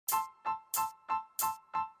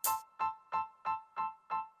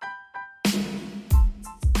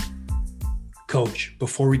Coach,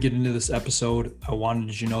 before we get into this episode, I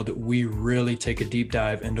wanted you to know that we really take a deep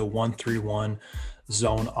dive into 1-3-1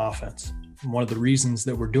 zone offense. And one of the reasons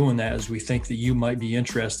that we're doing that is we think that you might be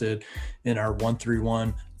interested in our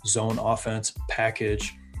 1-3-1 zone offense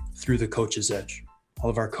package through the Coach's Edge. All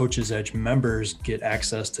of our Coach's Edge members get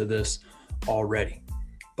access to this already,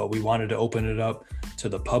 but we wanted to open it up to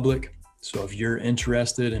the public. So if you're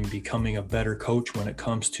interested in becoming a better coach when it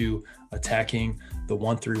comes to attacking the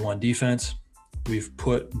 1-3-1 defense, we've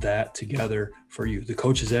put that together for you. The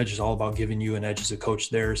Coach's Edge is all about giving you an edge as a coach.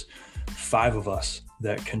 There's 5 of us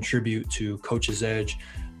that contribute to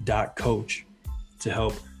coachesedge.coach to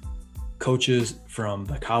help coaches from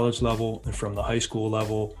the college level and from the high school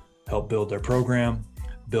level help build their program,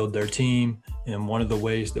 build their team. And one of the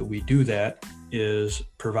ways that we do that is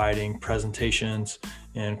providing presentations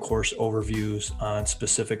and course overviews on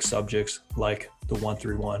specific subjects like the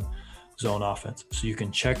 1-3-1 zone offense. So you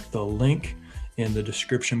can check the link in the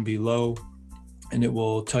description below, and it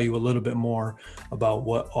will tell you a little bit more about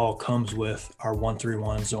what all comes with our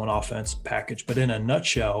 1-3-1 zone offense package. But in a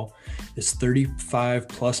nutshell, it's 35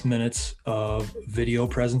 plus minutes of video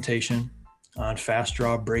presentation on Fast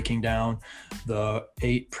Draw, breaking down the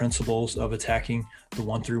 8 principles of attacking the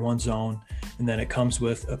 1-3-1 zone. And then it comes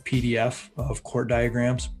with a PDF of court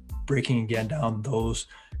diagrams, breaking again down those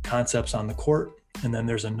concepts on the court. And then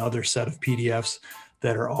there's another set of PDFs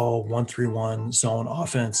that are all 1-3-1 zone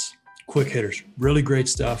offense quick hitters. Really great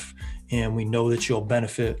stuff. And we know that you'll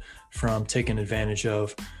benefit from taking advantage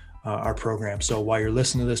of our program. So while you're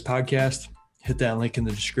listening to this podcast, hit that link in the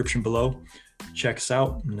description below. Check us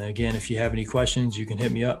out. And again, if you have any questions, you can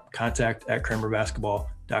hit me up,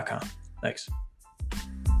 contact@kramerbasketball.com. Thanks.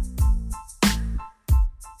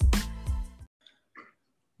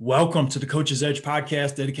 Welcome to the Coach's Edge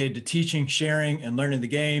podcast, dedicated to teaching, sharing, and learning the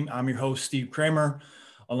game. I'm your host, Steve Kramer,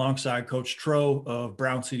 alongside Coach Tro of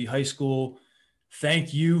Brown City High School.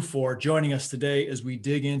 Thank you for joining us today as we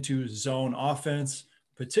dig into zone offense,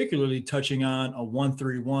 particularly touching on a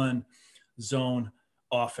 1-3-1 zone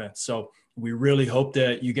offense. So we really hope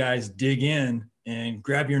that you guys dig in and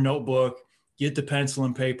grab your notebook, get the pencil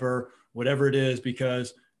and paper, whatever it is,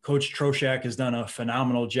 because Coach Troshak has done a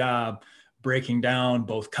phenomenal job breaking down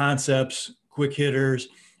both concepts, quick hitters,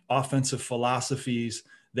 offensive philosophies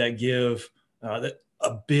that give a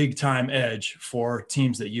big time edge for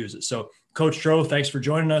teams that use it. So Coach Tro, thanks for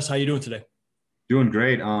joining us. How you doing today? Doing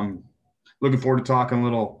great. Looking forward to talking a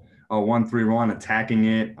little 1-3-1, attacking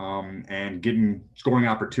it, and getting scoring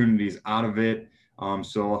opportunities out of it.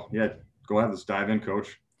 So yeah, go ahead. Let's dive in,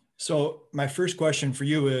 Coach. So my first question for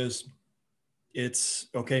you is, it's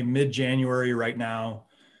okay, mid-January right now.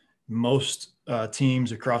 Most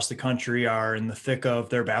teams across the country are in the thick of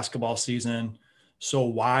their basketball season. So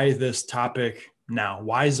why this topic now?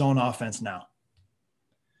 Why zone offense now?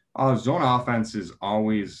 Zone offense is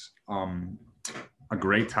always a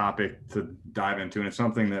great topic to dive into, and it's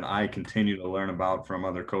something that I continue to learn about from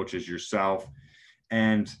other coaches, yourself.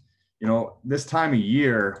 And, you know, this time of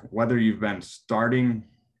year, whether you've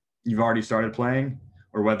already started playing,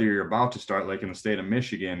 or whether you're about to start, like in the state of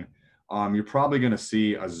Michigan, you're probably going to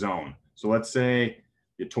see a zone. So let's say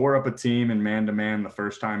you tore up a team in man-to-man the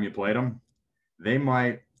first time you played them. They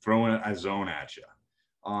might throw in a zone at you.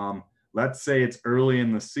 Let's say it's early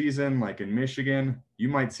in the season, like in Michigan, you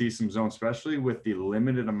might see some zone, especially with the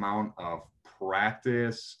limited amount of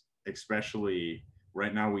practice, especially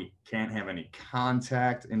right now we can't have any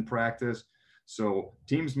contact in practice. So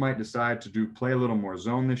teams might decide to play a little more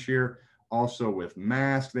zone this year. Also with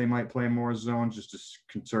masks, they might play more zone just to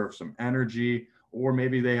conserve some energy, or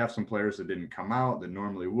maybe they have some players that didn't come out that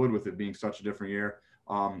normally would, with it being such a different year.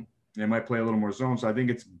 They might play a little more zone. So I think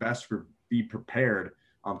it's best to be prepared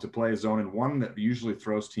to play a zone, and one that usually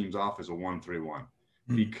throws teams off is a 1-3-1,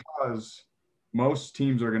 because most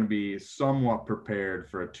teams are going to be somewhat prepared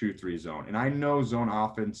for a 2-3 zone. And I know zone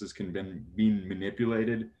offenses can be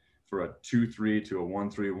manipulated for a 2-3 to a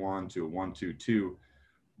 1-3-1 to a 1-2-2,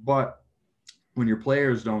 but when your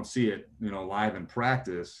players don't see it, live in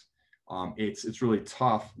practice, it's really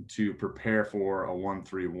tough to prepare for a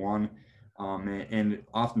 1-3-1. And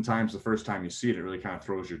oftentimes the first time you see it, it really kind of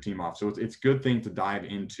throws your team off. So it's a good thing to dive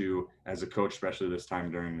into as a coach, especially this time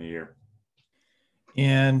during the year.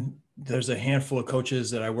 And there's a handful of coaches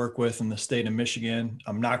that I work with in the state of Michigan.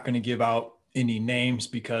 I'm not going to give out any names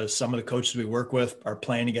because some of the coaches we work with are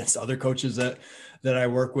playing against other coaches that I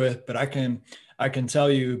work with. But I can tell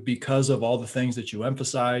you, because of all the things that you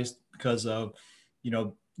emphasized, because of,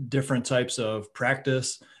 different types of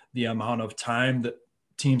practice, the amount of time that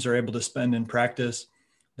teams are able to spend in practice,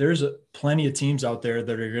 there's plenty of teams out there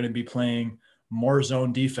that are going to be playing more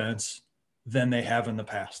zone defense than they have in the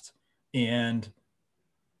past. And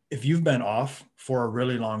if you've been off for a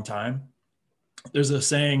really long time, there's a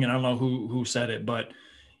saying, and I don't know who said it, but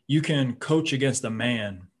you can coach against a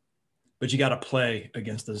man, but you got to play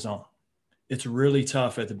against the zone. It's really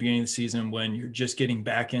tough at the beginning of the season when you're just getting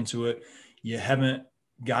back into it. You haven't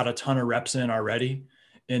got a ton of reps in already.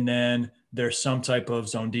 And then there's some type of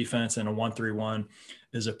zone defense, and a 1-3-1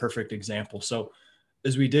 is a perfect example. So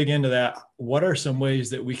as we dig into that, what are some ways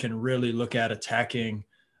that we can really look at attacking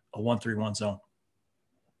a 1-3-1 zone?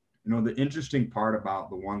 You know, the interesting part about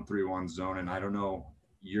the 1-3-1 zone, and I don't know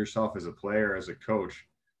yourself as a player, as a coach,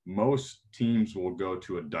 most teams will go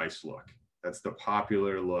to a dice look. That's the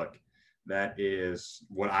popular look. That is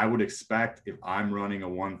what I would expect if I'm running a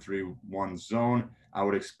 1-3-1 zone. I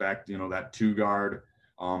would expect, you know, that 2-guard,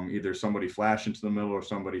 either somebody flash into the middle or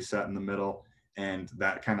somebody set in the middle, and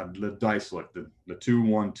that kind of the dice look, the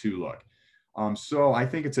 2-1-2 look. So I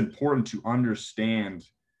think it's important to understand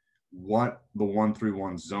what the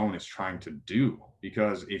 1-3-1 zone is trying to do,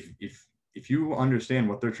 because if you understand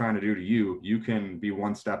what they're trying to do to you, you can be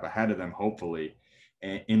one step ahead of them, hopefully,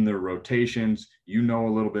 in their rotations. You know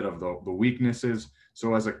a little bit of the weaknesses.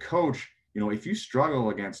 So as a coach, you know, if you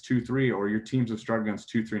struggle against 2-3, or your teams have struggled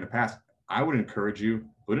against 2-3 in the past, I would encourage you,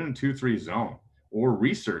 put it in a 2-3 zone or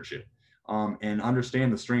research it, and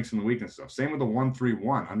understand the strengths and the weaknesses of. Same with the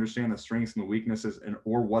 1-3-1, understand the strengths and the weaknesses, and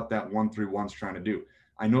or what that 1-3-1 is trying to do.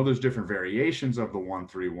 I know there's different variations of the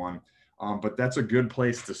 1-3-1, but that's a good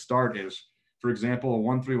place to start. Is, for example, a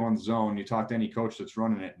 1-3-1 zone, you talk to any coach that's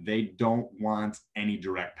running it, they don't want any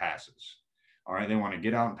direct passes. All right. They want to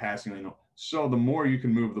get out and passing. You know, so the more you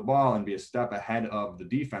can move the ball and be a step ahead of the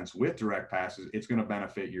defense with direct passes, it's going to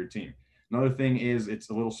benefit your team. Another thing is it's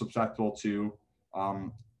a little susceptible to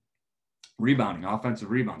rebounding, offensive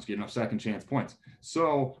rebounds, getting up second chance points.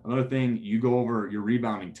 So another thing, you go over your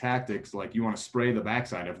rebounding tactics, like you want to spray the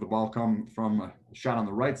backside. If the ball come from a shot on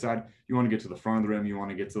the right side, you want to get to the front of the rim. You want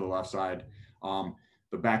to get to the left side,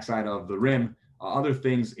 the backside of the rim. Other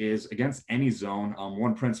things is, against any zone,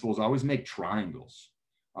 one principle is always make triangles.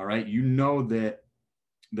 All right. You know that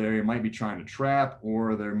they might be trying to trap,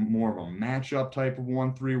 or they're more of a matchup type of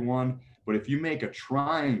 1-3-1. But if you make a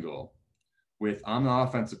triangle with, I'm the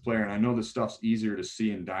offensive player, and I know this stuff's easier to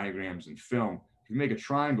see in diagrams and film. If you make a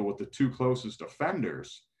triangle with the 2 closest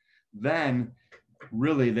defenders, then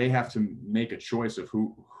really they have to make a choice of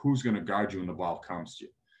who's going to guard you when the ball comes to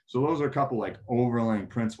you. So those are a couple like overlaying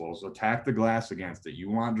principles. Attack the glass against it.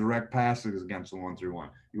 You want direct passes against the 1-3-1.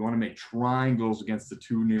 You want to make triangles against the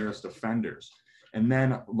 2 nearest defenders. And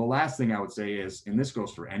then the last thing I would say is, and this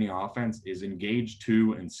goes for any offense, is engage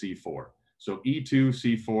 2 and C4. So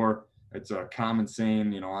E2, C4, it's a common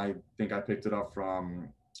saying. You know, I think I picked it up from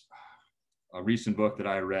a recent book that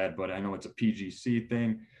I read, but I know it's a PGC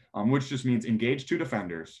thing, which just means engage 2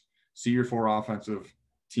 defenders, see your 4 offensive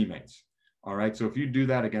teammates. All right. So if you do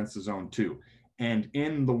that against the zone 2, and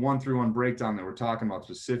in the 1-3-1 breakdown that we're talking about,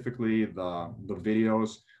 specifically the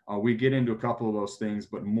videos, we get into a couple of those things,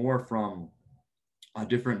 but more from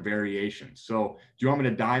different variations. So do you want me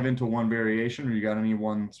to dive into one variation, or you got any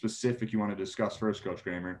one specific you want to discuss first, Coach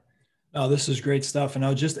Kramer? Oh, this is great stuff. And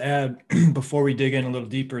I'll just add before we dig in a little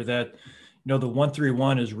deeper that, you know, the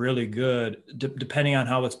 1-3-1 is really good, depending on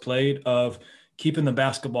how it's played, of keeping the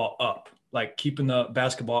basketball up, like keeping the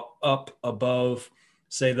basketball up above,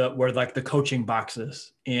 say, where like the coaching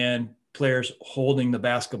boxes, and players holding the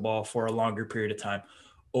basketball for a longer period of time,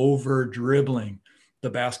 over dribbling the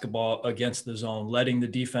basketball against the zone, letting the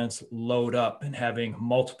defense load up and having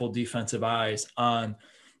multiple defensive eyes on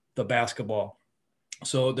the basketball.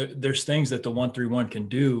 So there's things that the 1-3-1 can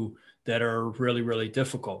do that are really, really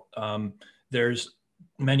difficult. There's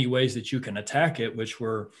many ways that you can attack it, which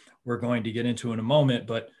we're going to get into in a moment.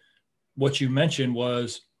 But what you mentioned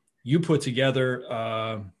was you put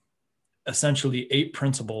together essentially 8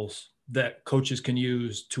 principles that coaches can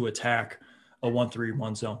use to attack a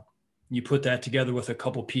 1-3-1 zone. You put that together with a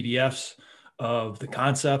couple PDFs of the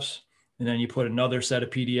concepts, and then you put another set of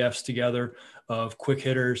PDFs together of quick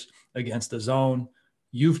hitters against the zone.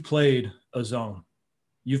 You've played a zone.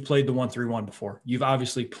 You've played the 1-3-1 before. You've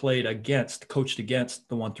obviously coached against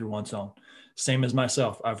the 1-3-1 zone. Same as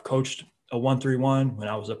myself. I've coached a 1-3-1 when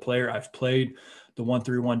I was a player. I've played the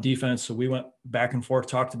 1-3-1 defense. So we went back and forth,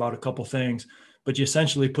 talked about a couple things, but you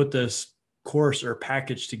essentially put this course or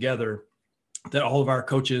package together that all of our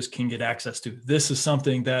coaches can get access to. This is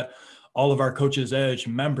something that all of our Coaches Edge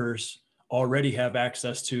members already have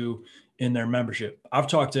access to in their membership. I've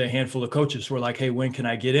talked to a handful of coaches who are like, hey, when can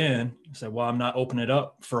I get in? I said, well, I'm not opening it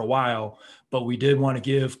up for a while, but we did want to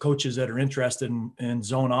give coaches that are interested in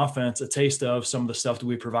zone offense a taste of some of the stuff that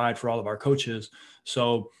we provide for all of our coaches.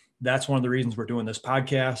 So that's one of the reasons we're doing this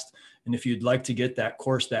podcast. And if you'd like to get that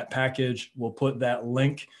course, that package, we'll put that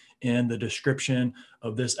link in the description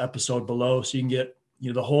of this episode below. So you can get,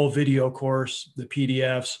 the whole video course, the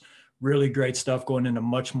PDFs, really great stuff going into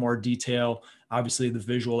much more detail. Obviously, the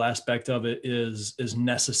visual aspect of it is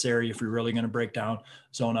necessary if you're really going to break down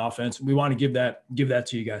zone offense. We want to give that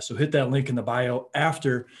to you guys. So hit that link in the bio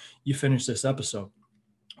after you finish this episode.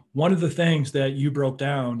 One of the things that you broke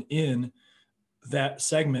down in that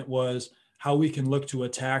segment was how we can look to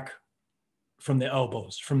attack from the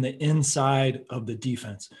elbows, from the inside of the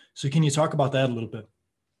defense. So can you talk about that a little bit?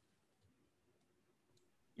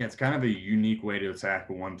 Yeah, it's kind of a unique way to attack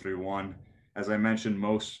a 1-3-1. As I mentioned,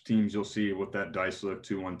 most teams you'll see with that dice look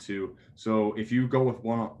 2-1-2. So if you go with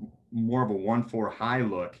more of a 1-4 high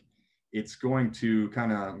look, it's going to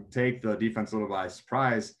kind of take the defense a little by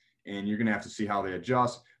surprise, and you're going to have to see how they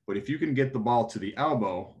adjust. But if you can get the ball to the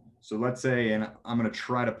elbow, so let's say, and I'm going to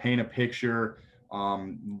try to paint a picture.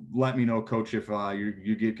 Let me know, Coach, if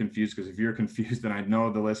you get confused, because if you're confused, then I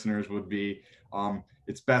know the listeners would be.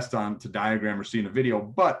 It's best to diagram or see in a video.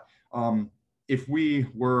 But if we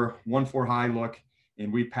were 1-4 high look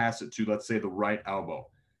and we pass it to, let's say, the right elbow,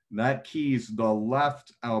 that keys the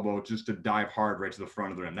left elbow just to dive hard right to the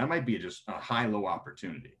front of the rim. That might be just a high-low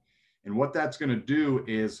opportunity. And what that's going to do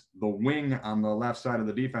is the wing on the left side of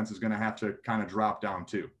the defense is going to have to kind of drop down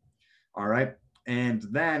too. All right. And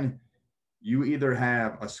then you either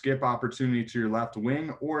have a skip opportunity to your left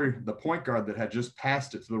wing, or the point guard that had just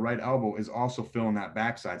passed it to the right elbow is also filling that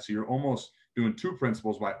backside. So you're almost doing two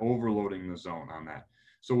principles by overloading the zone on that.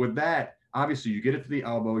 So with that, obviously you get it to the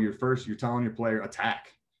elbow. You're telling your player attack.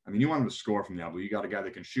 I mean, you want them to score from the elbow. You got a guy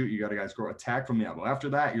that can shoot. You got a guy that score, attack from the elbow. After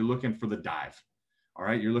that, you're looking for the dive. All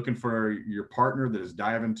right. You're looking for your partner that is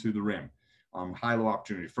diving to the rim. High-low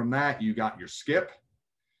opportunity. From that, you got your skip.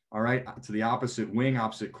 All right, to the opposite wing,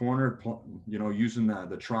 opposite corner, using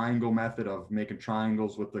the triangle method of making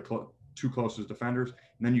triangles with the two closest defenders.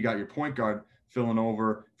 And then you got your point guard filling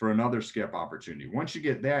over for another skip opportunity. Once you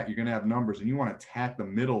get that, you're going to have numbers, and you want to attack the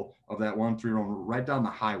middle of that 1-3 right down the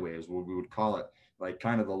highway is what we would call it, like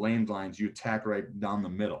kind of the lane lines. You attack right down the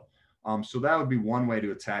middle. So that would be one way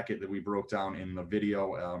to attack it that we broke down in the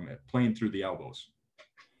video, playing through the elbows.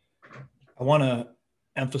 I want to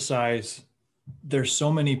emphasize there's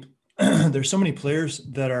so many players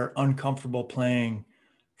that are uncomfortable playing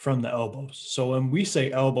from the elbows. So when we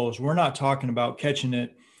say elbows, we're not talking about catching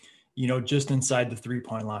it, just inside the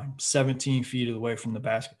 3-point line, 17 feet away from the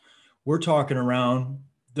basket. We're talking around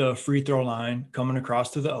the free throw line, coming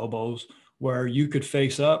across to the elbows, where you could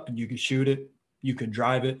face up and you could shoot it, you could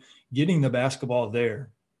drive it. Getting the basketball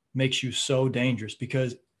there makes you so dangerous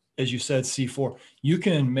because, as you said, C4, you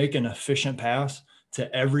can make an efficient pass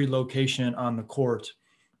to every location on the court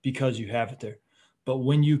because you have it there. But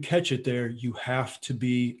when you catch it there, you have to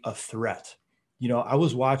be a threat. I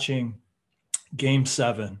was watching Game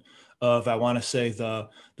 7 of, I want to say, the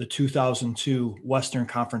 2002 Western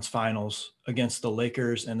Conference Finals against the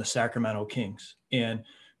Lakers and the Sacramento Kings. And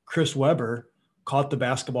Chris Webber caught the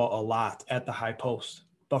basketball a lot at the high post.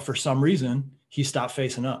 But for some reason, he stopped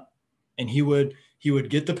facing up. And he would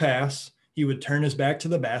get the pass, he would turn his back to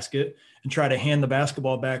the basket and try to hand the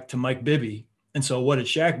basketball back to Mike Bibby. And so what did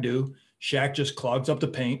Shaq do? Shaq just clogs up the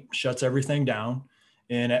paint, shuts everything down.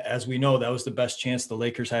 And as we know, that was the best chance the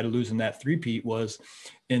Lakers had of losing that three-peat was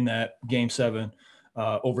in that Game 7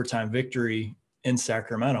 overtime victory in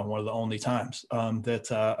Sacramento, one of the only times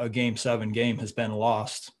that a Game 7 game has been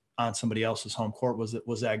lost on somebody else's home court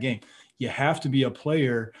was that game. You have to be a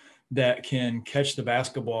player that can catch the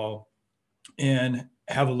basketball and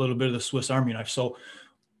have a little bit of the Swiss Army knife. So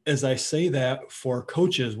as I say that for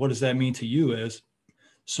coaches, what does that mean to you is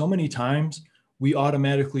so many times we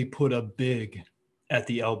automatically put a big at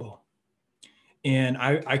the elbow. And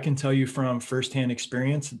I can tell you from firsthand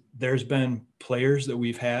experience, there's been players that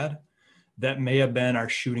we've had that may have been our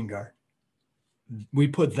shooting guard. We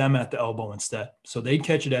put them at the elbow instead. So they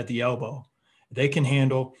catch it at the elbow. They can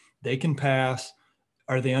handle, they can pass.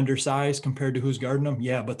 Are they undersized compared to who's guarding them?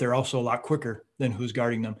 Yeah, but they're also a lot quicker than who's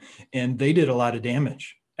guarding them. And they did a lot of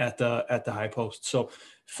damage at the high post. So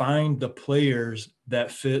find the players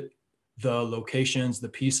that fit the locations, the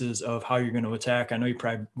pieces of how you're going to attack. I know you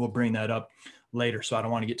probably will bring that up later, so I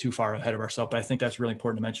don't want to get too far ahead of ourselves, but I think that's really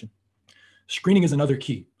important to mention. Screening is another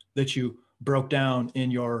key that you broke down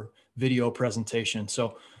in your video presentation.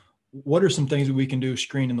 So what are some things that we can do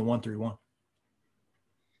screen in the 1-3-1?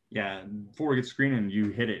 Yeah, before we get screening, you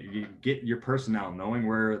hit it. You get your personnel knowing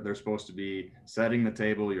where they're supposed to be, setting the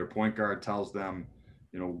table. Your point guard tells them,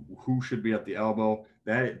 who should be at the elbow.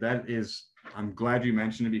 That is, I'm glad you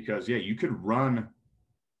mentioned it because yeah, you could run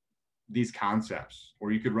these concepts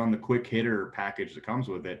or you could run the quick hitter package that comes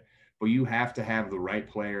with it, but you have to have the right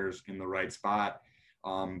players in the right spot,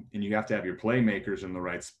 and you have to have your playmakers in the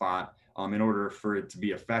right spot in order for it to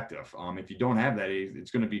be effective. If you don't have that,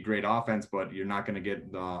 it's going to be great offense, but you're not going to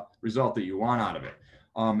get the result that you want out of it.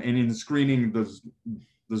 And in screening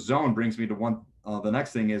the zone brings me to the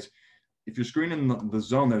next thing is if you're screening the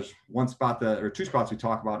zone, there's one spot or two spots we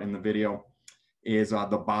talk about in the video is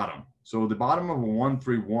the bottom. So the bottom of a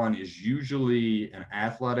 1-3-1 is usually an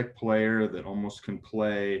athletic player that almost can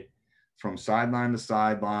play from sideline to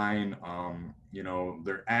sideline.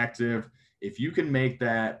 They're active. If you can make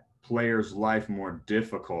that player's life more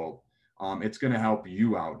difficult, it's going to help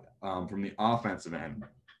you out from the offensive end.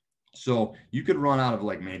 So you could run out of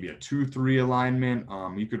like maybe a 2-3 alignment.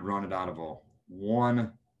 You could run it out of a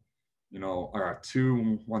 1, or a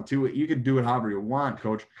 2-1-2. You could do it however you want,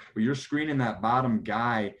 coach, but you're screening that bottom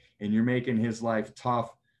guy and you're making his life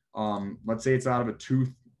tough. Let's say it's out of a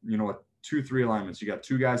 2-3 alignments. You got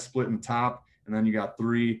 2 guys split in the top, and then you got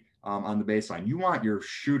 3 on the baseline. You want your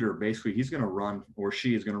shooter, basically, he's going to run, or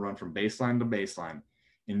she is going to run from baseline to baseline.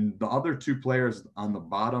 And the other 2 players on the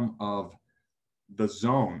bottom of the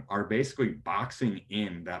zone are basically boxing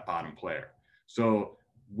in that bottom player. So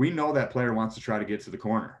we know that player wants to try to get to the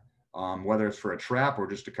corner. Whether it's for a trap or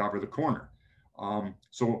just to cover the corner.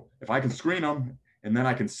 So if I can screen them and then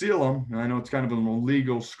I can seal them, and I know it's kind of an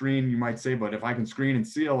illegal screen, you might say, but if I can screen and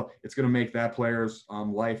seal, it's going to make that player's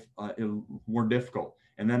life more difficult.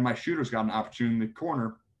 And then my shooter's got an opportunity in the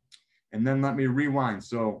corner. And then let me rewind.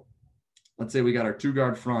 So let's say we got our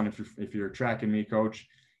 2-guard front, if you're tracking me, coach,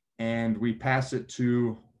 and we pass it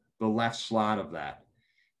to the left slot of that.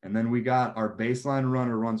 And then we got our baseline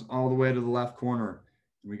runner runs all the way to the left corner.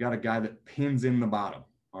 We got a guy that pins in the bottom.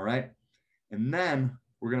 All right. And then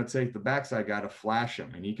we're going to take the backside guy to flash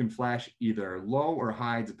him. And he can flash either low or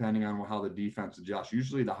high, depending on how the defense adjusts.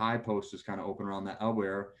 Usually the high post is kind of open around that elbow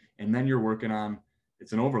area. And then you're working on,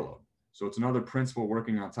 it's an overload. So it's another principle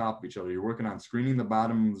working on top of each other. You're working on screening the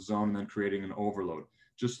bottom of the zone and then creating an overload.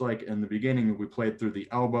 Just like in the beginning, we played through the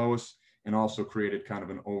elbows and also created kind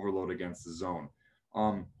of an overload against the zone.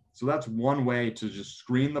 So that's one way to just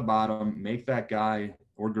screen the bottom, make that guy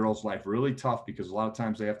or girl's life really tough, because a lot of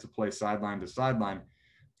times they have to play sideline to sideline,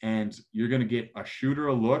 and you're going to get a shooter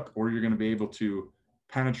a look, or you're going to be able to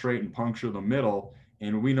penetrate and puncture the middle.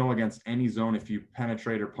 And we know against any zone, if you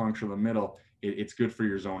penetrate or puncture the middle, it's good for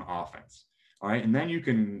your zone offense. All right. And then you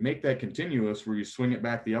can make that continuous where you swing it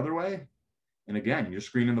back the other way. And again, you're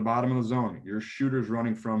screening the bottom of the zone. Your shooter's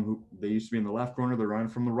running from they used to be in the left corner, they're running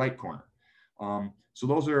from the right corner.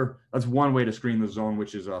 So that's one way to screen the zone,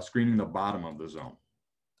 which is screening the bottom of the zone.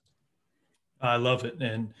 I love it.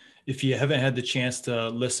 And if you haven't had the chance to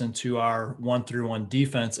listen to our 1-3-1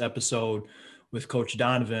 defense episode with Coach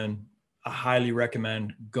Donovan, I highly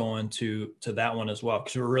recommend going to that one as well,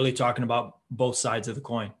 because we're really talking about both sides of the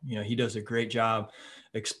coin. He does a great job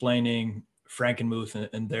explaining Frankenmuth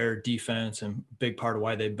and their defense, and a big part of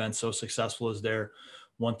why they've been so successful is their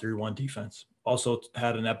 1-3-1 defense. Also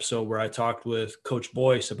had an episode where I talked with Coach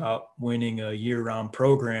Boyce about winning a year-round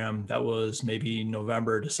program. That was maybe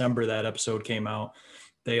November, December that episode came out.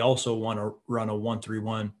 They also want to run a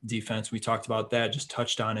 1-3-1 defense. We talked about that, just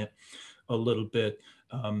touched on it a little bit.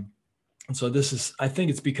 And so I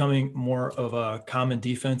think it's becoming more of a common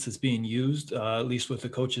defense that's being used, at least with the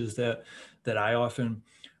coaches that I often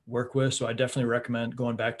work with. So I definitely recommend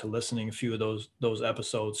going back to listening a few of those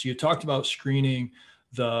episodes. So you talked about screening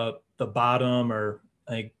the bottom, or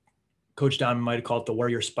I think Coach Don might have called it the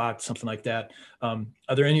warrior spot, something like that. Are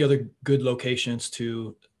there any other good locations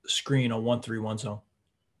to screen a 1-3-1 zone?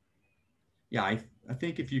 Yeah, I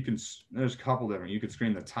think if you can, there's a couple different. You could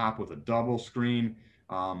screen the top with a double screen.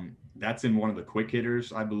 That's in one of the quick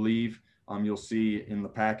hitters, I believe. You'll see in the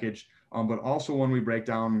package. But also when we break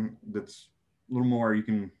down, that's a little more, you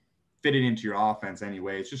can fit it into your offense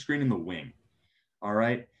anyway. It's just screening the wing. All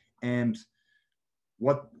right. And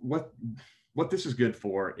what this is good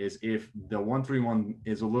for is if the 1-3-1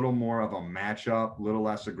 is a little more of a matchup, a little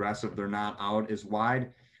less aggressive, they're not out as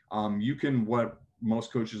wide. You can, what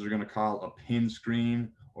most coaches are going to call a pin screen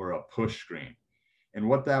or a push screen. And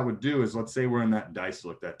what that would do is, let's say we're in that dice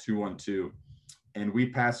look, that 2-1-2, and we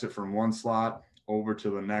pass it from one slot over to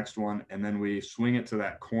the next one, and then we swing it to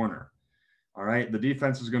that corner. All right. The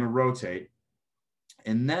defense is going to rotate,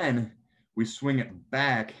 and then we swing it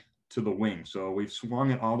back to the wing. So we've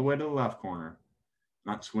swung it all the way to the left corner.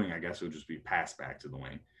 not swing, I guess it would just be pass back to the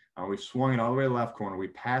wing. We swung it all the way to the left corner. We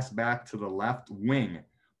pass back to the left wing.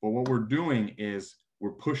 But what we're doing is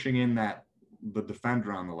we're pushing in the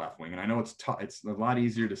defender on the left wing. And I know it's tough. It's a lot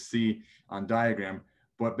easier to see on diagram,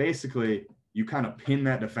 but basically you kind of pin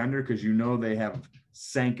that defender because you know they have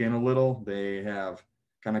sank in a little. They have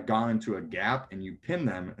kind of gone into a gap, and you pin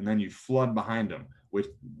them, and then you flood behind them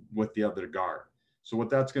with the other guard. So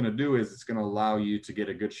what that's going to do is it's going to allow you to get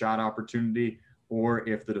a good shot opportunity, or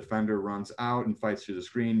if the defender runs out and fights through the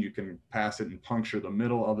screen, you can pass it and puncture the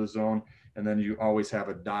middle of the zone, and then you always have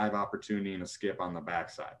a dive opportunity and a skip on the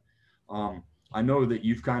backside. I know that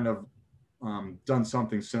you've kind of done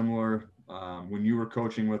something similar when you were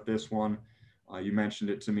coaching with this one. You mentioned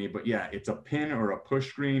it to me, but yeah, it's a pin or a push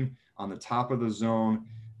screen on the top of the zone.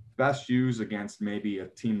 Best used against maybe a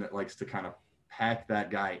team that likes to kind of pack that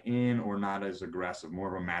guy in or not as aggressive,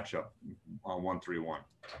 more of a matchup on 1-3-1.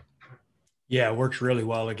 Yeah, it works really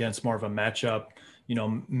well against more of a matchup,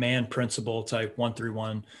 man principle type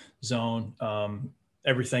 1-3-1 zone.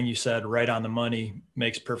 Everything you said right on the money,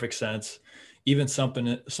 makes perfect sense. Even something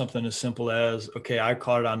as simple as, okay, I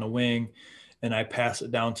caught it on the wing and I pass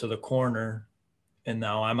it down to the corner, and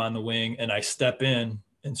now I'm on the wing and I step in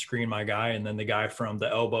and screen my guy, and then the guy from the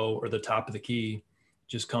elbow or the top of the key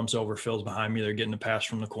just comes over, fills behind me. They're getting the pass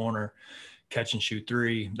from the corner, catch and shoot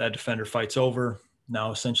three. That defender fights over.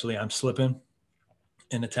 Now essentially I'm slipping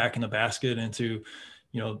and attacking the basket into,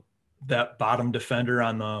 that bottom defender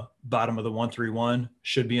on the bottom of the 1-3-1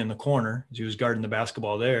 should be in the corner. He was guarding the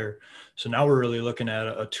basketball there. So now we're really looking at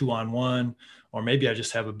a 2-on-1, or maybe I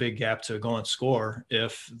just have a big gap to go and score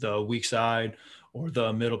if the weak side or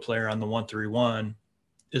the middle player on the 1-3-1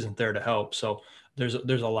 isn't there to help. So there's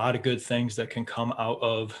a lot of good things that can come out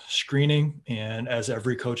of screening. And as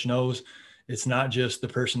every coach knows, it's not just the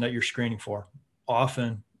person that you're screening for.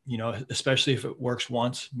 Often, especially if it works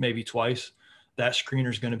once, maybe twice, that screener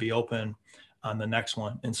is going to be open on the next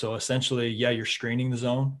one. And so essentially, yeah, you're screening the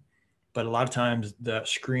zone, but a lot of times that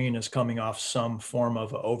screen is coming off some form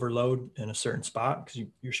of overload in a certain spot, because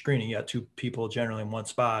you're screening, you got two people generally in one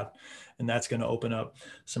spot, and that's going to open up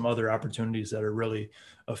some other opportunities that are really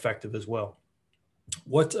effective as well.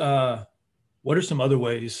 What are some other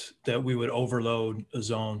ways that we would overload a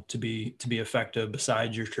zone to be effective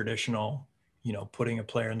besides your traditional, putting a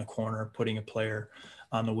player in the corner, putting a player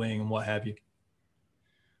on the wing, and what have you?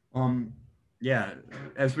 Yeah,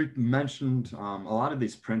 as we mentioned, a lot of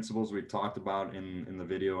these principles we talked about in the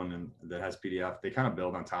video and in the PDF, they kind of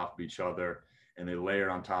build on top of each other and they layer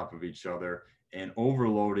on top of each other. And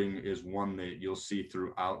overloading is one that you'll see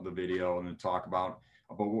throughout the video and then talk about.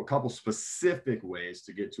 But a couple specific ways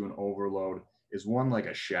to get to an overload is one like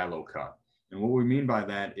a shallow cut. And what we mean by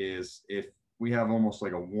that is if we have almost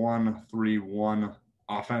like a 1-3-1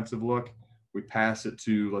 offensive look, we pass it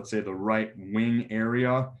to, let's say, the right wing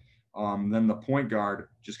area. Then the point guard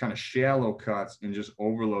just kind of shallow cuts and just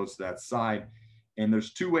overloads that side. And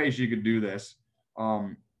there's two ways you could do this.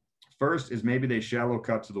 First is maybe they shallow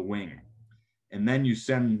cut to the wing. And then you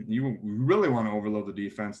really want to overload the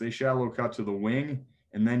defense. They shallow cut to the wing,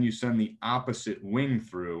 and then you send the opposite wing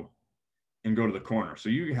through and go to the corner. So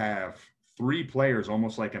you have three players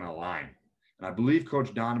almost like in a line. And I believe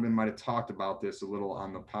Coach Donovan might have talked about this a little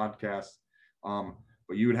on the podcast.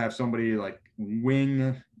 But you would have somebody like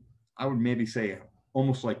wing, I would maybe say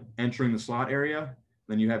almost like entering the slot area.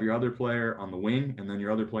 Then you have your other player on the wing, and then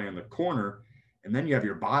your other player in the corner. And then you have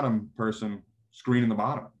your bottom person screening the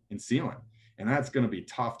bottom and sealing. And that's going to be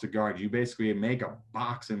tough to guard. You basically make a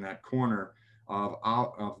box in that corner of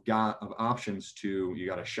options to, you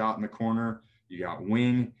got a shot in the corner, you got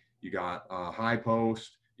wing, you got high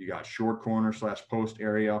post, you got short corner / post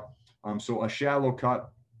area. So a shallow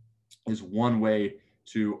cut is one way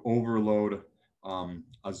to overload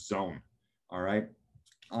a zone. All right.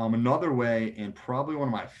 Another way, and probably one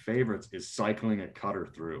of my favorites, is cycling a cutter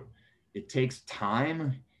through. It takes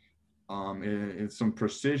time. It's some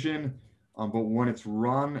precision. But when it's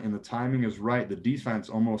run and the timing is right, the defense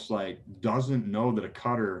almost like doesn't know that a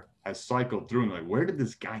cutter has cycled through, and like, where did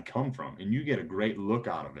this guy come from? And you get a great look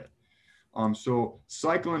out of it. So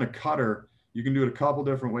cycling a cutter, you can do it a couple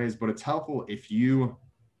different ways, but it's helpful if you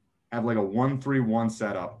have like a 1-3-1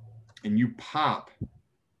 setup and you pop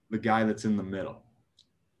the guy that's in the middle,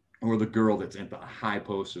 or the girl that's in the high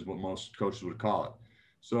post is what most coaches would call it.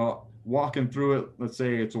 So walking through it, let's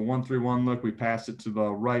say it's a 1-3-1 look, we pass it to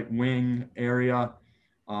the right wing area.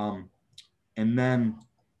 And then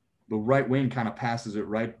the right wing kind of passes it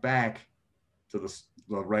right back to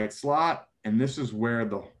the right slot. And this is where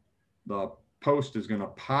the post is going to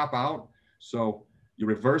pop out. So You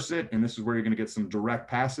reverse it, and this is where you're going to get some direct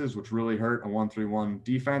passes, which really hurt a 1-3-1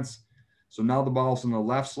 defense. So now the ball's in the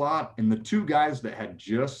left slot, and the two guys that had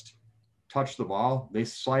just touched the ball, they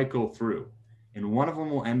cycle through. And one of them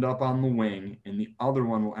will end up on the wing, and the other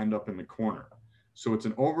one will end up in the corner. So it's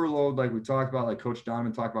an overload like we talked about, like Coach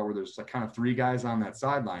Donovan talked about, where there's like kind of three guys on that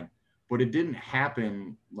sideline, but it didn't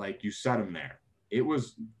happen like you set them there. It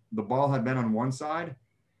was the ball had been on one side,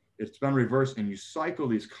 it's been reversed, and you cycle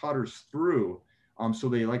these cutters through. So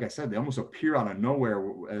they, like I said, they almost appear out of nowhere.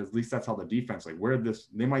 At least that's how the defense, like where this,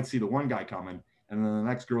 they might see the one guy coming, and then the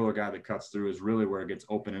next girl or guy that cuts through is really where it gets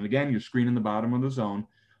open. And again, you're screening the bottom of the zone,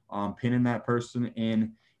 pinning that person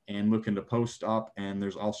in and looking to post up. And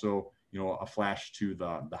there's also, a flash to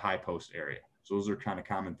the high post area. So those are kind of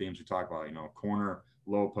common themes we talk about, corner,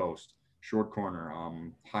 low post, short corner,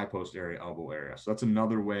 high post area, elbow area. So that's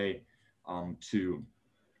another way to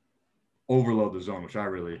overload the zone, which I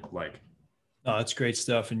really like. Oh, that's great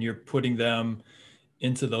stuff. And you're putting them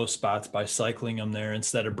into those spots by cycling them there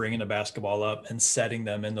instead of bringing the basketball up and setting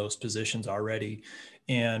them in those positions already.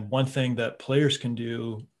 And one thing that players can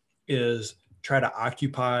do is try to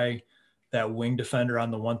occupy that wing defender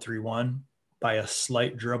on the 1-3-1 by a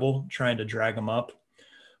slight dribble, trying to drag them up,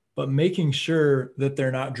 but making sure that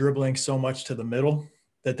they're not dribbling so much to the middle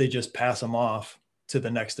that they just pass them off to the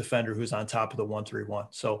next defender who's on top of the 1-3-1.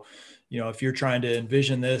 So, if you're trying to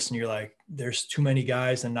envision this and you're like, there's too many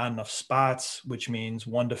guys and not enough spots, which means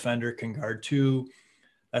one defender can guard two.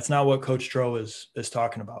 That's not what Coach Tro is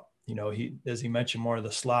talking about. As he mentioned, more of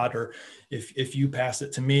the slot, or if you pass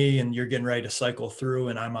it to me and you're getting ready to cycle through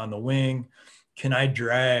and I'm on the wing, can I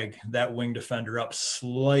drag that wing defender up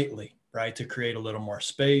slightly, right, to create a little more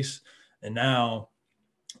space? And now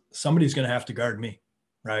somebody's going to have to guard me.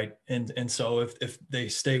 Right. And so if they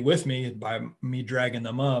stay with me by me dragging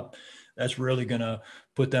them up, that's really going to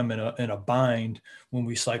put them in a bind when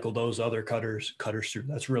we cycle those other cutters through.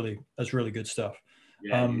 That's really good stuff.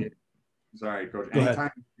 Yeah. Sorry, Coach.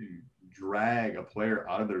 Anytime you drag a player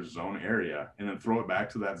out of their zone area and then throw it back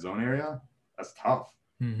to that zone area, that's tough.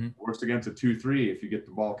 Mm-hmm. Worst against a 2-3, if you get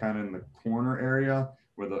the ball kind of in the corner area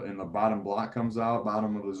where the bottom block comes out,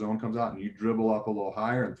 bottom of the zone comes out, and you dribble up a little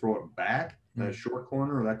higher and throw it back, that short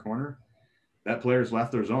corner or that corner, that player's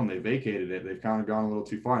left their zone. They vacated it. They've kind of gone a little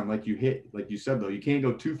too far. And like you said, though, you can't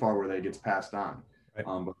go too far where that gets passed on. Right.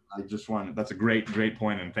 But I just that's a great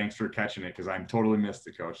point. And thanks for catching it, because I'm totally missed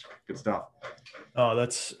it, Coach. Good stuff. Oh,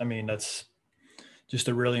 that's just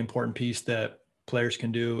a really important piece that players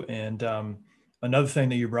can do. And another thing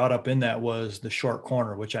that you brought up in that was the short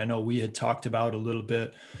corner, which I know we had talked about a little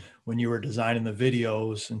bit when you were designing the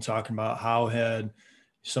videos and talking about how had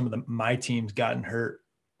some of my teams gotten hurt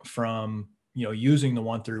from, using the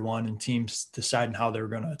 1-3-1 and teams deciding how they were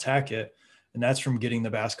going to attack it. And that's from getting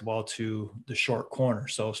the basketball to the short corner.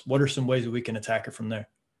 So what are some ways that we can attack it from there?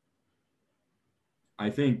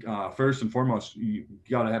 I think first and foremost, you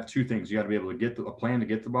got to have two things. You got to be able to get a plan to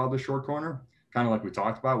get the ball to the short corner, kind of like we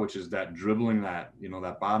talked about, which is that dribbling that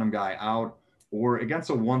bottom guy out. Or against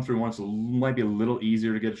a 1-3-1, so it might be a little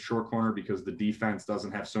easier to get a short corner because the defense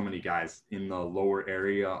doesn't have so many guys in the lower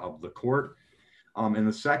area of the court. And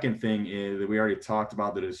the second thing is that we already talked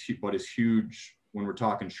about that is huge when we're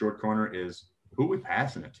talking short corner is who we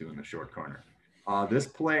passing it to in the short corner. This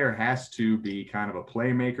player has to be kind of a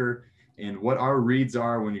playmaker. And what our reads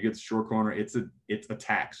are when you get to short corner, it's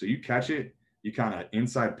attack. So you catch it, you kind of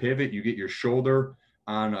inside pivot, you get your shoulder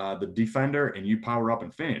on the defender and you power up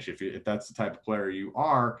and finish if that's the type of player you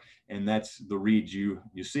are, and that's the read you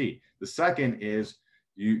see. The second is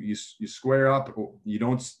you square up. You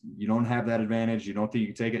don't have that advantage. You don't think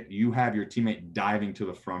you can take it. You have your teammate diving to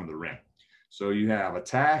the front of the rim. So you have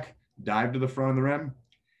attack, dive to the front of the rim.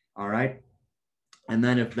 All right. And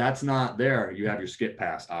then if that's not there, you have your skip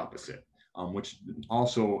pass opposite. Which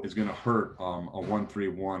also is going to hurt a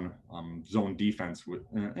 1-3-1 zone defense. With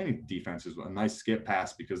any defense is a nice skip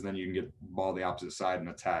pass, because then you can get the ball the opposite side and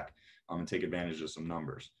attack and take advantage of some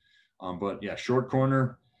numbers. But yeah, short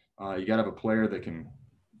corner, you got to have a player that can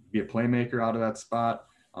be a playmaker out of that spot.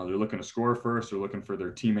 They're looking to score first. They're looking for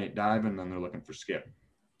their teammate dive, and then they're looking for skip.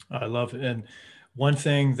 I love it. And one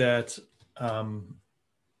thing that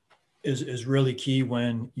is really key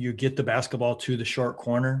when you get the basketball to the short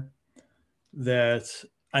corner that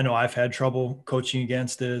I know I've had trouble coaching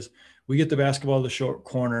against is we get the basketball to the short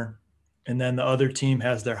corner, and then the other team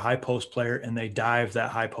has their high post player and they dive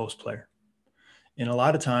that high post player. And a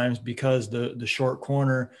lot of times, because the short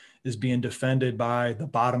corner is being defended by the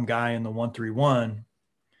bottom guy in the 1-3-1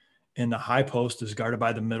 and the high post is guarded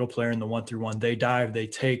by the middle player in the 1-3-1, they dive, they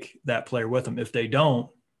take that player with them. If they don't,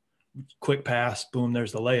 quick pass, boom,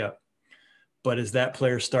 there's the layup. But as that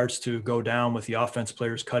player starts to go down with the offense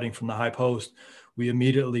players cutting from the high post, we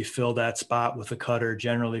immediately fill that spot with a cutter,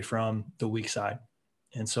 generally from the weak side.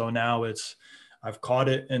 And so now I've caught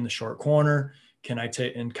it in the short corner. Can I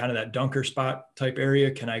take in kind of that dunker spot type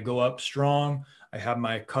area? Can I go up strong? I have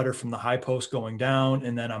my cutter from the high post going down,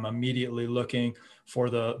 and then I'm immediately looking for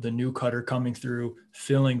the new cutter coming through,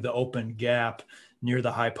 filling the open gap near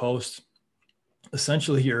the high post.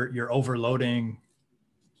 Essentially, you're overloading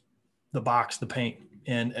the box, the paint,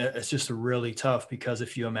 and it's just really tough, because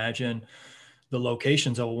if you imagine the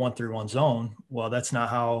locations of a 1-3-1 zone, well, that's not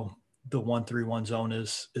how the 1-3-1 zone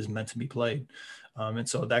is meant to be played. And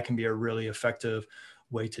so that can be a really effective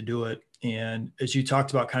way to do it. And as you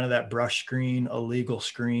talked about, kind of that brush screen, a legal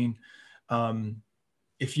screen,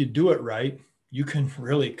 if you do it right, you can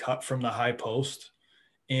really cut from the high post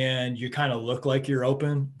and you kind of look like you're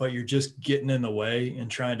open, but you're just getting in the way and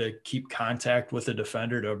trying to keep contact with the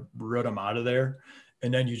defender to root them out of there.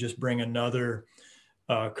 And then you just bring another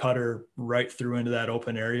cutter right through into that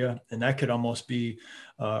open area. And that could almost be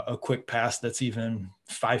a quick pass that's even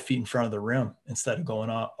 5 feet in front of the rim instead of going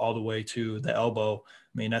all the way to the elbow.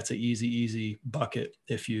 I mean, that's an easy bucket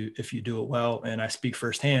if you do it well. And I speak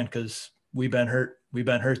firsthand, because we've been hurt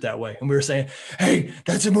that way. And we were saying, hey,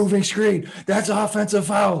 that's a moving screen. That's an offensive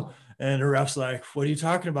foul. And the ref's like, what are you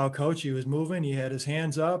talking about, coach? He was moving. He had his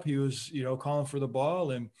hands up. He was, calling for the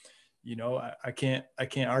ball. And, I can't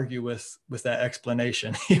argue with that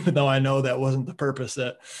explanation, even though I know that wasn't the purpose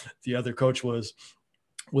that the other coach was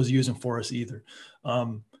using for us either.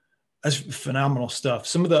 That's phenomenal stuff.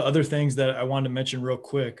 Some of the other things that I wanted to mention real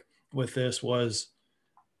quick with this was,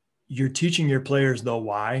 you're teaching your players the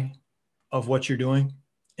why of what you're doing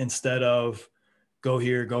instead of go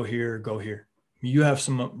here, go here, go here. You have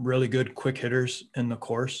some really good quick hitters in the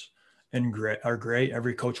course and are great.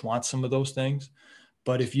 Every coach wants some of those things.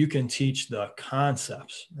 But if you can teach the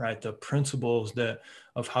concepts, right, the principles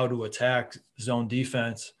of how to attack zone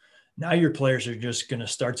defense, now your players are just going to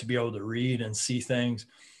start to be able to read and see things.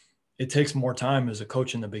 It takes more time as a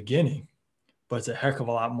coach in the beginning, but it's a heck of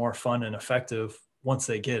a lot more fun and effective once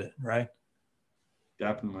they get it, right?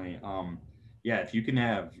 Definitely. Yeah, if you can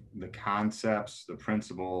have the concepts, the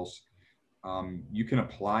principles, you can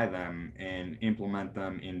apply them and implement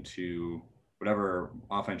them into whatever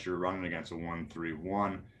offense you're running against, a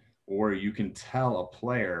 1-3-1, or you can tell a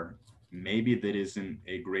player maybe that isn't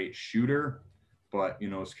a great shooter, but,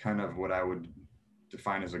 it's kind of what I would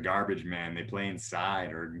define as a garbage man. They play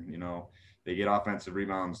inside, or, they get offensive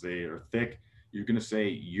rebounds, they are thick. You're going to say,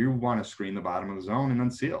 you want to screen the bottom of the zone and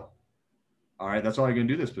then seal. All right, that's all you're going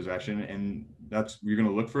to do this possession. And you're going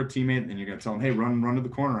to look for a teammate and you're going to tell them, hey, run to the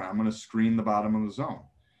corner. I'm going to screen the bottom of the zone.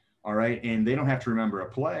 All right. And they don't have to remember a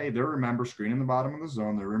play. They'll remember screening the bottom of the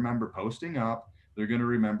zone. They'll remember posting up. They're going to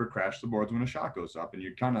remember crash the boards when a shot goes up. And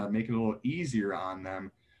you kind of make it a little easier on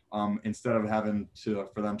them instead of having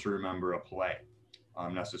for them to remember a play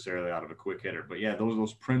necessarily out of a quick hitter. But yeah,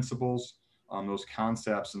 those principles, those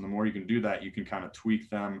concepts, and the more you can do that, you can kind of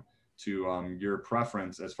tweak them to your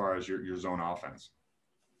preference as far as your zone offense.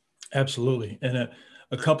 Absolutely. And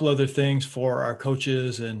a couple other things for our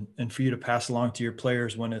coaches and for you to pass along to your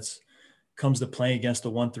players when it comes to playing against a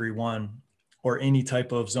 1-3-1 or any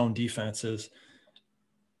type of zone defenses,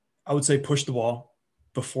 I would say push the ball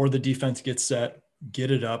before the defense gets set,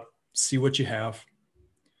 get it up, see what you have.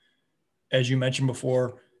 As you mentioned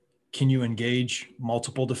before, can you engage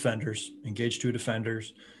multiple defenders, engage 2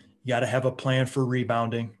 defenders? You got to have a plan for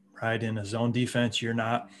rebounding, right? In a zone defense, you're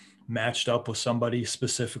not matched up with somebody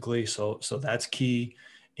specifically. So that's key.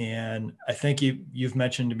 And I think you've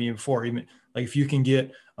mentioned to me before, even like if you can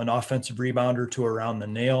get an offensive rebounder to around the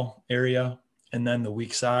nail area and then the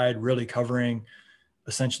weak side, really covering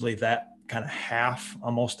essentially that kind of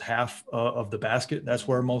almost half of the basket. That's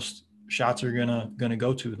where most shots are gonna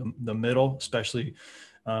go to the middle, especially.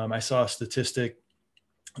 I saw a statistic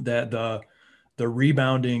that the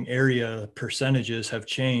rebounding area percentages have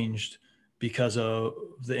changed because of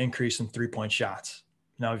the increase in 3-point shots.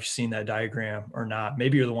 Now, if you've seen that diagram or not,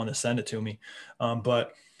 maybe you're the one that sent it to me.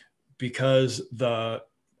 But because a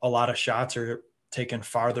lot of shots are taken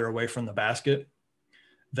farther away from the basket,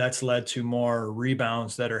 that's led to more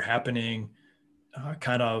rebounds that are happening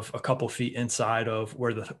kind of a couple feet inside of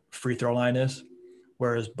where the free throw line is.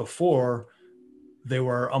 Whereas before, they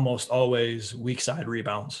were almost always weak side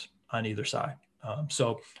rebounds on either side.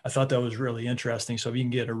 So I thought that was really interesting. So if you can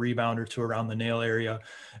get a rebounder to around the nail area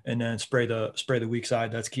and then spray the weak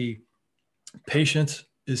side, that's key. Patience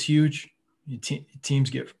is huge.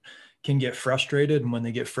 Teams can get frustrated, and when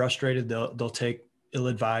they get frustrated, they'll take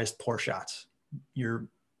ill-advised poor shots. You're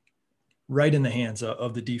right in the hands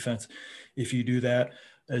of the defense if you do that.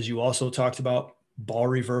 As you also talked about, ball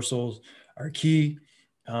reversals are key.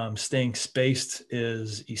 Staying spaced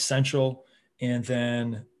is essential. And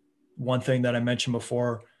then one thing that I mentioned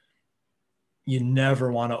before, you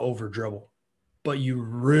never want to over dribble, but you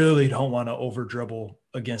really don't want to over dribble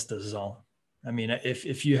against the zone. I mean,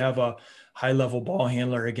 if you have a high level ball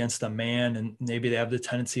handler against a man and maybe they have the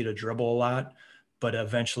tendency to dribble a lot, but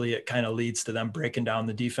eventually it kind of leads to them breaking down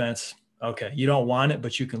the defense. Okay, you don't want it,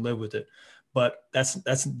 but you can live with it. But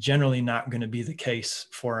that's generally not going to be the case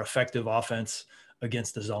for effective offense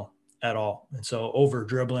against the zone at all. And so over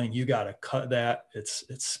dribbling, you got to cut that. It's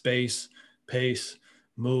space, pace,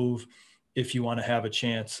 move if you want to have a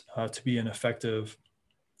chance to be an effective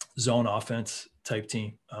zone offense type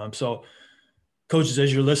team. So coaches,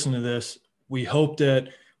 as you're listening to this, we hope that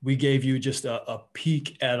we gave you just a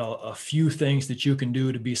peek at a few things that you can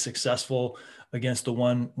do to be successful against the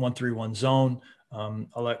 1-3-1 zone. I'll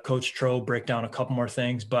let Coach Tro break down a couple more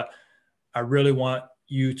things, but I really want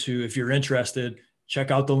you to, if you're interested,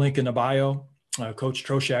 check out the link in the bio. Coach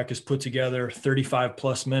Troshak has put together 35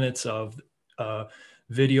 plus minutes of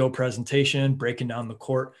video presentation, breaking down the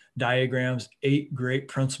court diagrams, 8 great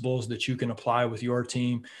principles that you can apply with your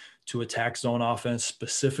team to attack zone offense,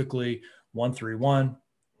 specifically 1-3-1.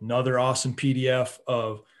 Another awesome PDF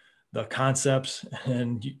of the concepts,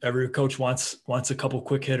 and every coach wants a couple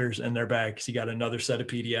quick hitters in their bag because you got another set of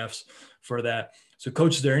PDFs for that. So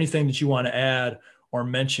coach, is there anything that you want to add or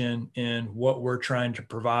mention in what we're trying to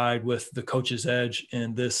provide with the Coach's Edge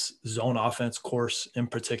in this zone offense course in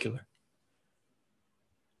particular?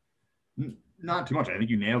 Not too much. I think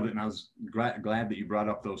you nailed it. And I was glad that you brought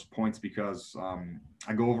up those points because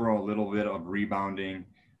I go over a little bit of rebounding.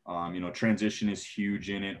 Transition is huge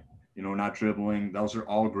in it. Not dribbling. Those are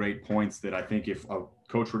all great points that I think if a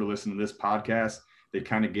coach were to listen to this podcast, they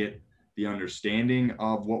kind of get the understanding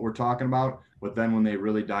of what we're talking about. But then when they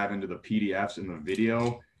really dive into the PDFs and the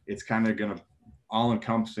video, it's kind of going to all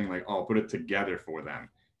encompassing, like, oh, put it together for them.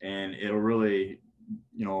 And it'll really,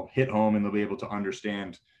 hit home, and they'll be able to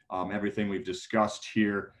understand everything we've discussed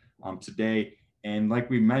here today. And like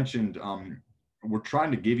we mentioned, we're trying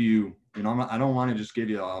to give you, I don't want to just give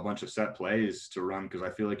you a bunch of set plays to run because I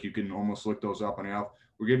feel like you can almost look those up on your app.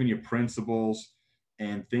 We're giving you principles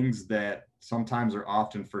and things that sometimes are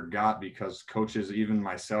often forgot because coaches, even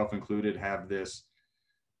myself included, have this,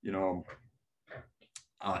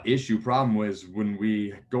 problem was when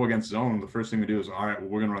we go against zone, the first thing we do is, all right, well,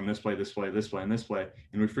 we're going to run this play, this play, this play, and this play.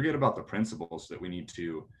 And we forget about the principles that we need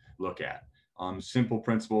to look at. Simple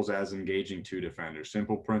principles as engaging 2 defenders,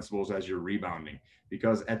 simple principles as you're rebounding,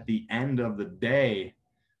 because at the end of the day,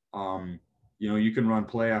 you can run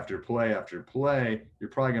play after play after play.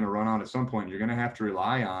 You're probably going to run out at some point. You're going to have to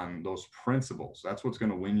rely on those principles. That's what's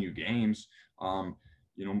going to win you games. A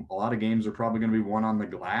lot of games are probably going to be won on the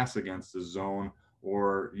glass against the zone,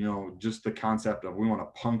 or, just the concept of we want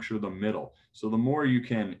to puncture the middle. So the more you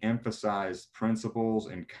can emphasize principles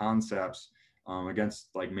and concepts against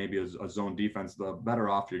like maybe a zone defense, the better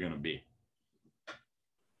off you're going to be.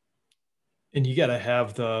 And you got to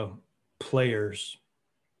have the players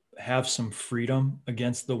have some freedom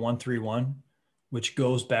against the 1-3-1, which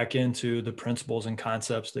goes back into the principles and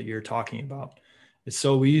concepts that you're talking about. It's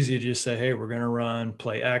so easy to just say, hey, we're going to run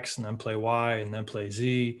play X and then play Y and then play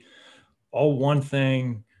Z.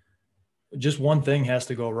 Just one thing has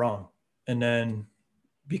to go wrong. And then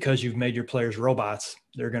because you've made your players robots,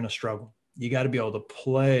 they're going to struggle. You got to be able to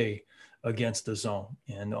play against the zone.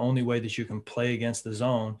 And the only way that you can play against the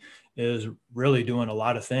zone is really doing a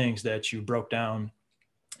lot of things that you broke down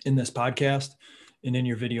in this podcast and in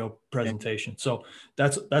your video presentation. So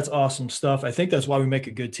that's awesome stuff. I think that's why we make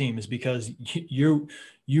a good team, is because you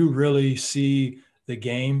really see the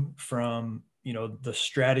game from, the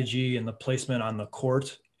strategy and the placement on the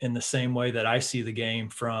court in the same way that I see the game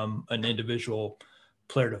from an individual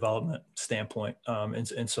player development standpoint.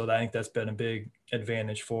 And so I think that's been a big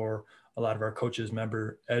advantage for a lot of our coaches,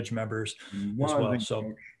 Edge members as well.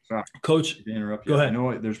 So Coach, to interrupt you. Go ahead. I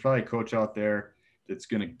know there's probably a coach out there that's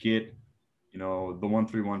going to get, the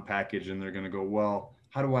 1-3-1 package, and they're going to go, well,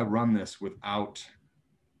 how do I run this without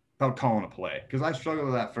calling a play? Because I struggle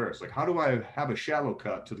with that first. Like, how do I have a shallow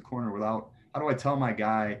cut to the corner how do I tell my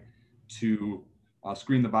guy to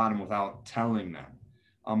screen the bottom without telling them?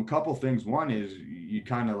 A couple things. One is you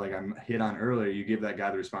kind of, like I hit on earlier, you give that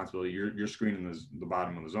guy the responsibility. You're screening the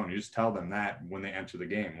bottom of the zone. You just tell them that when they enter the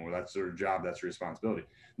game, or that's their job, that's their responsibility.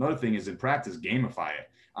 Another thing is in practice, gamify it.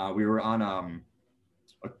 We were on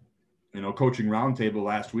a coaching roundtable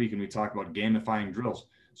last week, and we talked about gamifying drills.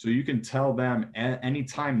 So you can tell them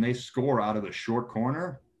anytime they score out of the short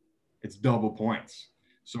corner, it's double points.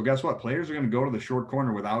 So guess what? Players are going to go to the short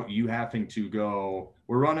corner without you having to go,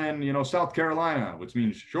 we're running, South Carolina, which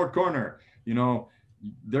means short corner.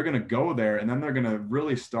 They're going to go there, and then they're going to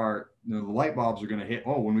really start, the light bulbs are going to hit.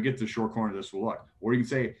 Oh, when we get to the short corner, this will look. Or you can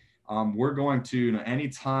say, we're going to,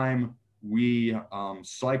 anytime we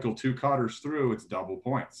cycle 2 cutters through, it's double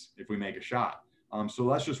points if we make a shot. So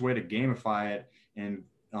that's just a way to gamify it and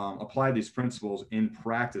apply these principles in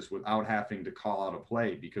practice without having to call out a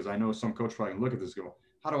play, because I know some coach probably can look at this and go,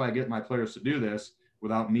 how do I get my players to do this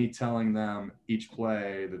without me telling them each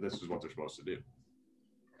play that this is what they're supposed to do?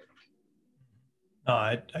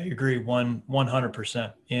 I agree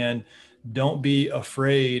 100%. And don't be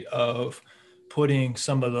afraid of putting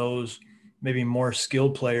some of those maybe more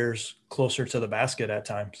skilled players closer to the basket at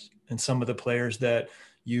times. And some of the players that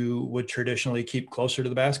you would traditionally keep closer to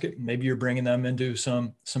the basket, maybe you're bringing them into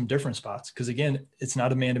some different spots. Because again, it's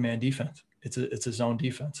not a man-to-man defense. It's a zone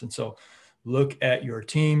defense. And so look at your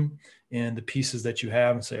team and the pieces that you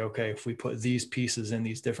have and say, okay, if we put these pieces in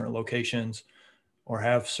these different locations or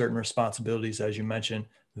have certain responsibilities, as you mentioned,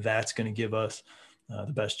 that's going to give us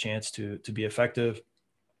the best chance to be effective.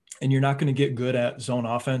 And you're not going to get good at zone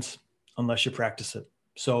offense unless you practice it.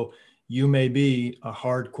 So you may be a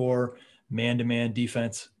hardcore man-to-man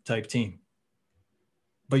defense type team,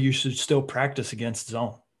 but you should still practice against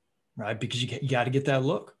zone, right? Because you got to get that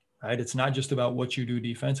look, right? It's not just about what you do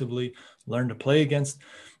defensively. Learn to play with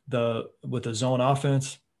the zone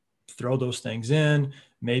offense, throw those things in.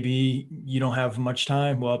 Maybe you don't have much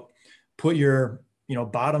time. Well, put your,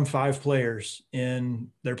 bottom 5 players in,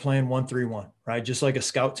 they're playing 1-3-1, right? Just like a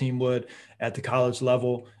scout team would at the college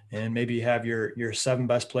level. And maybe you have your 7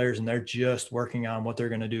 best players and they're just working on what they're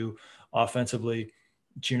going to do offensively.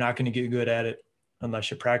 But you're not going to get good at it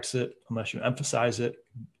unless you practice it, unless you emphasize it,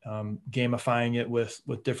 gamifying it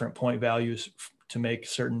with different point values to make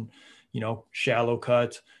certain, shallow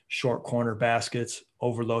cuts, short corner baskets,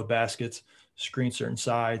 overload baskets, screen certain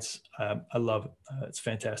sides. I love it. It's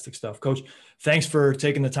fantastic stuff. Coach, thanks for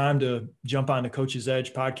taking the time to jump on the Coach's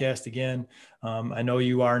Edge podcast again. I know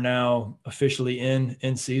you are now officially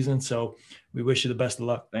in season, so we wish you the best of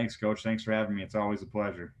luck. Thanks, Coach. Thanks for having me. It's always a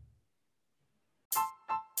pleasure.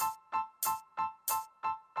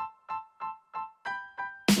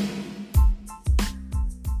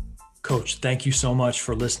 Coach, thank you so much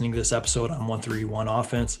for listening to this episode on 1-3-1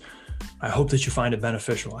 offense. I hope that you find it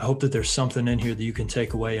beneficial. I hope that there's something in here that you can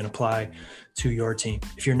take away and apply to your team.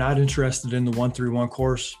 If you're not interested in the 1-3-1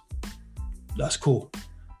 course, that's cool.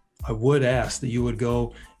 I would ask that you would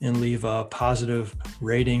go and leave a positive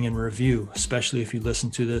rating and review, especially if you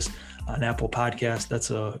listen to this on Apple Podcasts.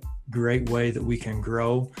 That's a great way that we can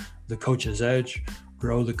grow the Coach's Edge,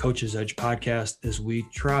 grow the Coach's Edge podcast as we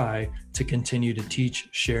try to continue to teach,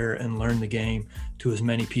 share, and learn the game to as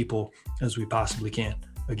many people as we possibly can.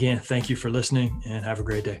 Again, thank you for listening and have a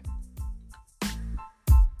great day.